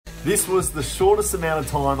This was the shortest amount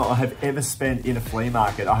of time I have ever spent in a flea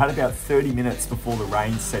market. I had about 30 minutes before the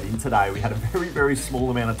rain set in today. We had a very, very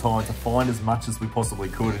small amount of time to find as much as we possibly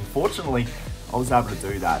could. And fortunately, I was able to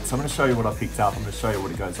do that. So I'm gonna show you what I picked up. I'm gonna show you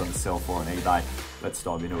what it goes on to sell for on eBay. Let's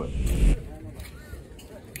dive into it.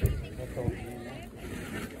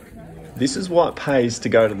 This is why it pays to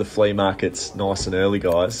go to the flea markets nice and early,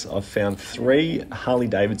 guys. I've found 3 Harley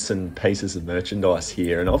Davidson pieces of merchandise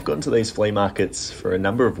here, and I've gotten to these flea markets for a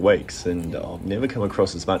number of weeks, and I've never come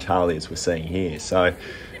across as much Harley as we're seeing here. So,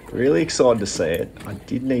 really excited to see it. I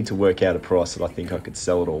did need to work out a price that I think I could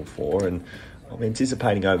sell it all for, and I'm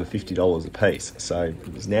anticipating over $50 a piece. So,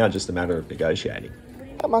 it's now just a matter of negotiating.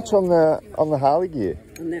 How much on the Harley gear?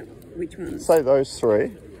 On that, which one? Say those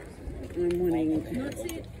 3. I'm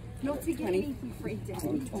wanting... Not to get anything free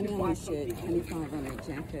down. 20 on a shirt, 25 on a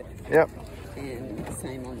jacket. Yep. And the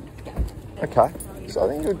same on that. Okay. So I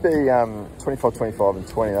think it would be 25, 25 and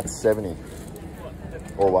 20. That's 70.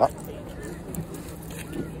 All up.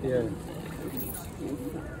 Yeah.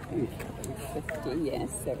 50,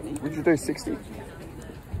 yes, 70. Would you do 60?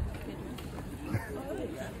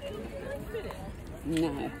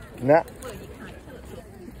 No. Nah.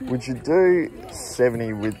 Would you do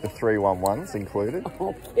 70 with the 311s included?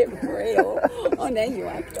 Oh, get real. Oh, now you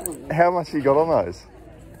are telling me. How much you got on those?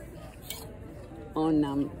 On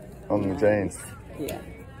the jeans? Yeah,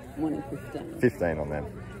 1 and 15. 15 on them.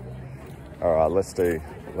 All right, let's do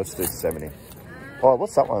 70. Oh,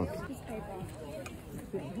 what's that one?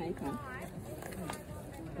 Paper.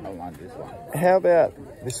 I want this one. How about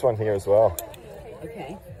this one here as well?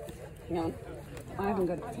 Okay. Hang on. I haven't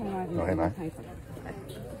got it. Tell me I haven't Oh, got my paper.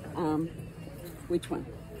 Which one?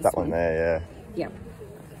 That one there, yeah. Yep.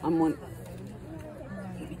 I'm one.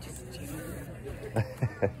 Let me just check.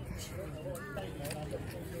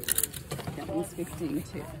 That one's 15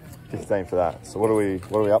 too. 15 for that. So what are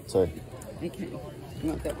we up to? Okay. You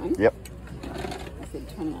want that one? Yep. I said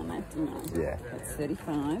 20 on that, didn't I? Yeah. That's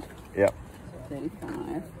 35. Yep.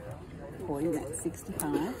 35. 40, that's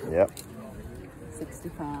 65. Yep.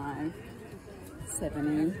 65.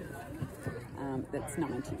 70. That's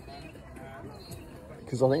 90.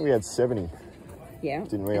 Because I think we had 70. Yeah.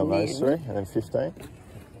 Didn't we on those 3? And then 15?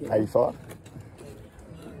 Yeah. 85?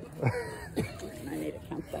 I need a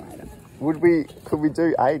calculator. Could we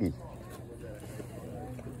do 80?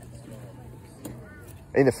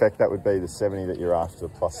 In effect, that would be the 70 that you're after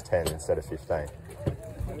plus 10 instead of 15.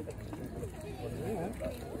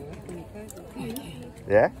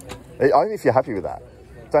 Yeah? Only if you're happy with that.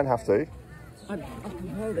 Don't have to. I can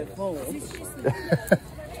hold it forward.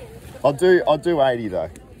 I'll do 80 though.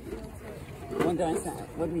 What did I say?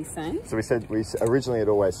 What did we say? So we originally had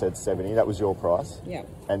always said 70. That was your price. Yeah.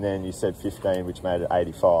 And then you said 15, which made it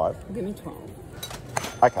 85. Give me 12.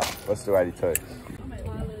 Okay, let's do 82.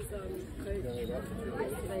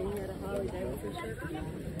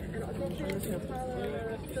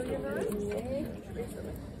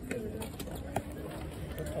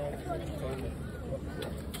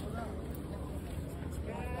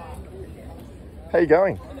 How you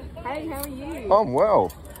going? Hey, how are you? I'm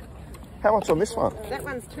well. How much on this one? That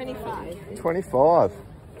one's 25. 25.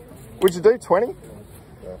 Would you do 20? You've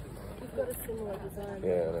got a similar design.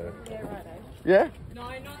 Yeah, I know. Yeah, right. Yeah? No,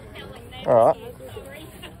 not telling me. All right.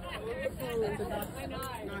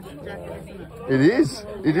 It is.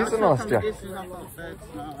 It is a nice jacket.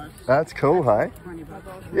 That's cool, hey?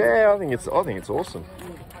 Yeah, I think it's awesome.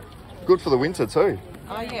 Good for the winter too.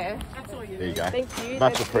 Oh yeah. There you go. Thank you.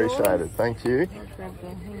 Much That's appreciated. yours. Thank you. Grab the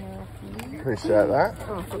hanger off you. Appreciate that.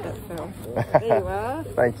 Oh, I thought that fell. There you are.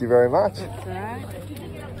 Thank you very much. That's right.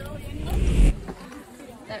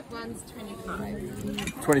 That one's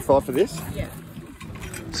 25. 25 for this? Yeah.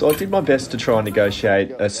 So I did my best to try and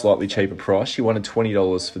negotiate a slightly cheaper price. She wanted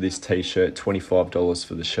 $20 for this t-shirt, $25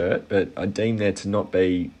 for the shirt, but I deemed there to not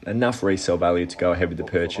be enough resale value to go ahead with the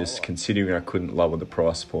purchase, considering I couldn't lower the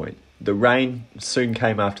price point. The rain soon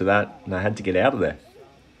came after that, and I had to get out of there.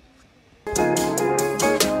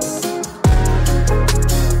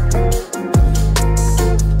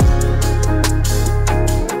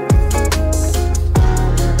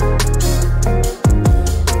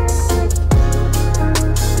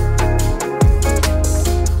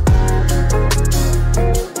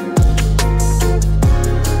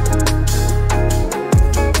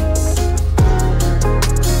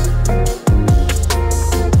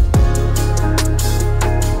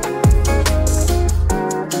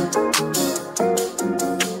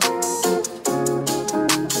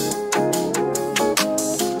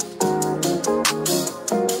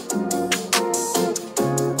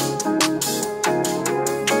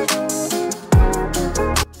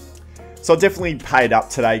 So I definitely paid up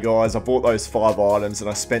today, guys. I bought those 5 items and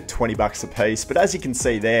I spent 20 bucks a piece. But as you can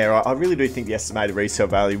see there, I really do think the estimated resale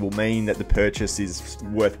value will mean that the purchase is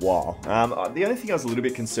worthwhile. The only thing I was a little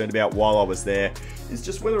bit concerned about while I was there is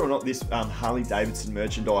just whether or not this Harley Davidson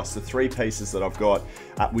merchandise, the 3 pieces that I've got,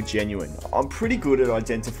 were genuine. I'm pretty good at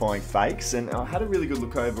identifying fakes, and I had a really good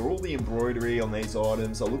look over all the embroidery on these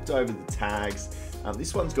items. I looked over the tags.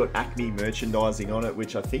 This one's got Acme merchandising on it,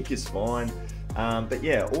 which I think is fine. But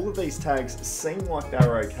yeah, all of these tags seem like they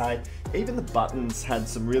were okay. Even the buttons had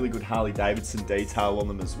some really good Harley Davidson detail on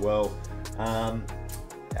them as well.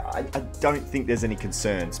 I don't think there's any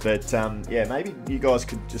concerns, but yeah, maybe you guys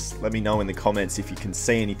could just let me know in the comments if you can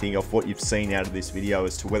see anything off what you've seen out of this video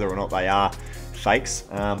as to whether or not they are fakes.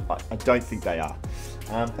 I don't think they are.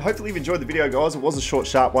 Hopefully you've enjoyed the video, guys. It was a short,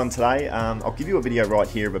 sharp one today. I'll give you a video right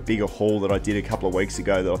here of a bigger haul that I did a couple of weeks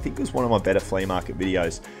ago that I think was one of my better flea market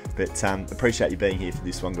videos. But appreciate you being here for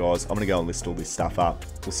this one, guys. I'm going to go and list all this stuff up.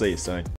 We'll see you soon.